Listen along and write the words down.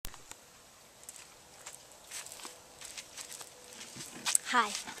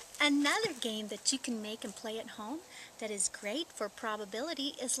Hi. Another game that you can make and play at home that is great for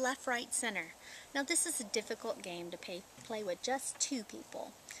probability is left, right, center. Now this is a difficult game to play with just two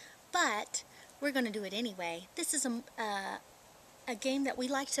people, but we're going to do it anyway. This is a game that we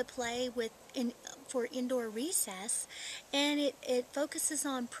like to play with for indoor recess, and it focuses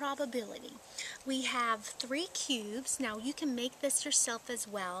on probability. We have 3 cubes. Now you can make this yourself as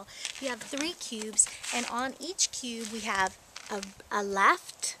well. You have 3 cubes, and on each cube we have a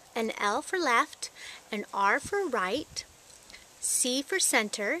left, an L for left, an R for right, C for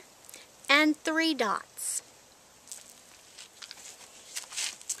center, and 3 dots.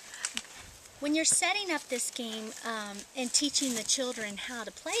 When you're setting up this game and teaching the children how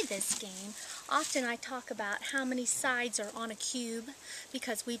to play this game, often I talk about how many sides are on a cube,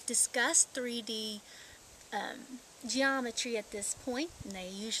 because we've discussed 3D geometry at this point, and they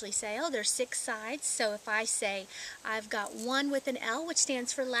usually say, oh, there's 6 sides. So if I say I've got one with an L, which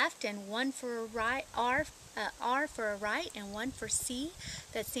stands for left, and one for a right, R for a right, and one for C,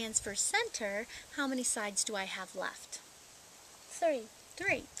 that stands for center, how many sides do I have left? 3.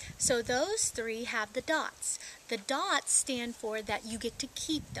 3. So those 3 have the dots. The dots stand for that you get to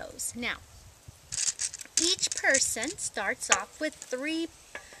keep those. Now, each person starts off with 3,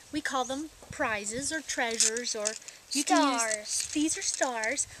 we call them prizes or treasures, or you can use, these are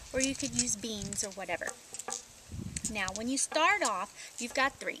stars, or you could use beans or whatever. Now, when you start off, you've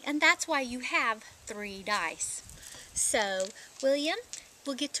got 3, and that's why you have 3 dice. So, William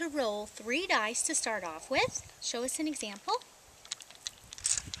will get to roll 3 dice to start off with. Show us an example.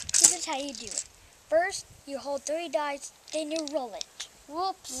 This is how you do it. First, you hold 3 dice, then you roll it.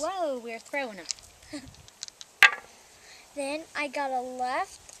 Whoops. Whoa, we're throwing them. Then I got a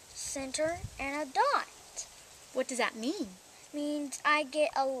left, center, and a dot. What does that mean? Means I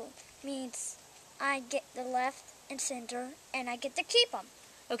get the left and center, and I get to keep them.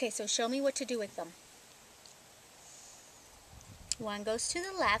 Okay, so show me what to do with them. One goes to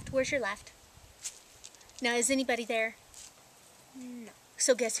the left. Where's your left? Now, is anybody there? No.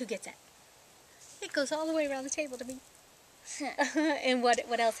 So guess who gets it? It goes all the way around the table to me. And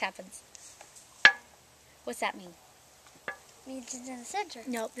what else happens? What's that mean? Means it's in the center.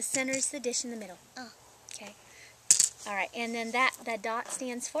 No, the center is the dish in the middle. Oh. Okay. All right, and then that dot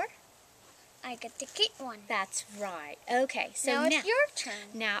stands for? I get to keep one. That's right. Okay, so now it's your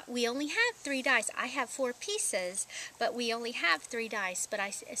turn. Now, we only have 3 dice. I have 4 pieces, but we only have 3 dice,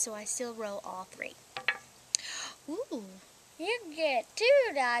 so I still roll all 3. Ooh. You get 2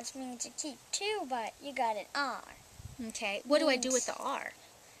 dots, means you keep 2, but you got an R. Okay, what do I do with the R?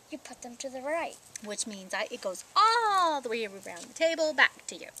 You put them to the right. Which means it goes all the way around the table back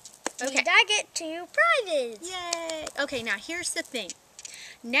to you. Okay. And I get 2 prizes. Yay! Okay, now here's the thing.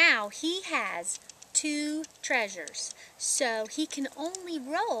 Now he has 2 treasures, so he can only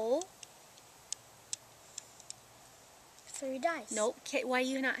roll 3 dice. Nope.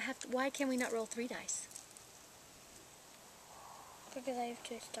 Why can we not roll 3 dice? Because I have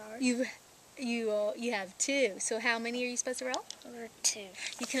 2 stars. You have 2. So how many are you supposed to roll? 2.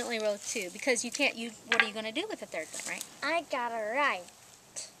 You can only roll 2 because you can't. What are you going to do with the third one, right? I got it right.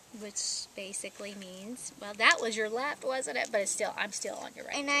 Which basically means, well, that was your left, wasn't it? But I'm still on your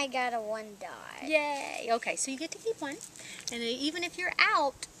right. And I got a 1 dot. Yay! Okay, so you get to keep 1, and even if you're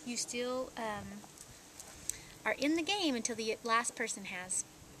out, you still are in the game until the last person has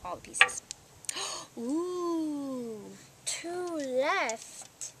all the pieces. Ooh! 2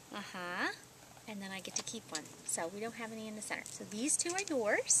 left. Uh-huh. And then I get to keep 1. So we don't have any in the center. So these 2 are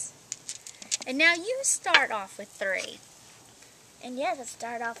yours. And now you start off with 3. And yes, I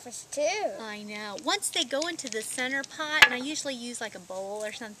start off with 2. I know. Once they go into the center pot, and I usually use like a bowl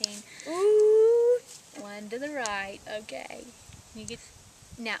or something. Ooh. 1 to the right. Okay. You get.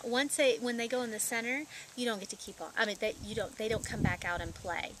 Now, when they go in the center, you don't get to keep on. I mean, they don't come back out and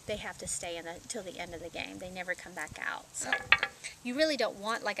play. They have to stay until the end of the game. They never come back out. So you really don't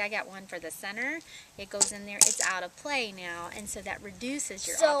want, like I got 1 for the center. It goes in there. It's out of play now, and so that reduces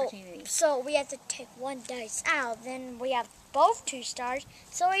your opportunity. So we have to take 1 dice out. Then we have both 2 stars.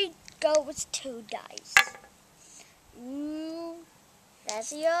 So we go with 2 dice. Ooh,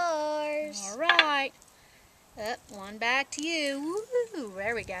 that's yours. All right. Up, 1 back to you. Woo,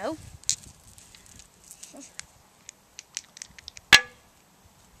 there we go.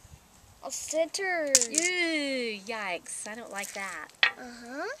 A center. Ooh, yikes. I don't like that.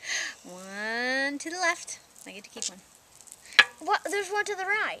 Uh-huh. 1 to the left. I get to keep 1. What? There's 1 to the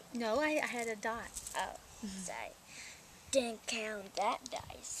right. No, I had a dot. Oh, sorry. Didn't count that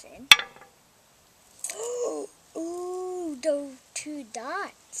dice in. Ooh, those 2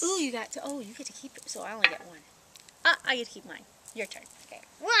 dots. Ooh, you get to keep it, so I only get 1. I get to keep mine. Your turn. Okay.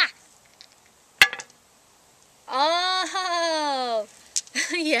 Wah! Oh!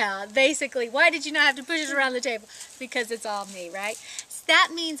 Yeah, basically. Why did you not have to push it around the table? Because it's all me, right? So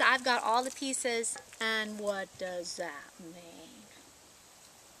that means I've got all the pieces, and what does that mean?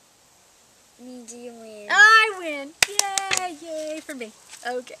 Means you win. I win! Yay! Yay for me.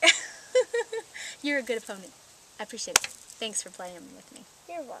 Okay. You're a good opponent. I appreciate it. Thanks for playing with me.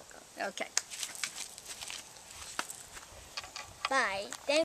 You're welcome. Okay. Bye. Thank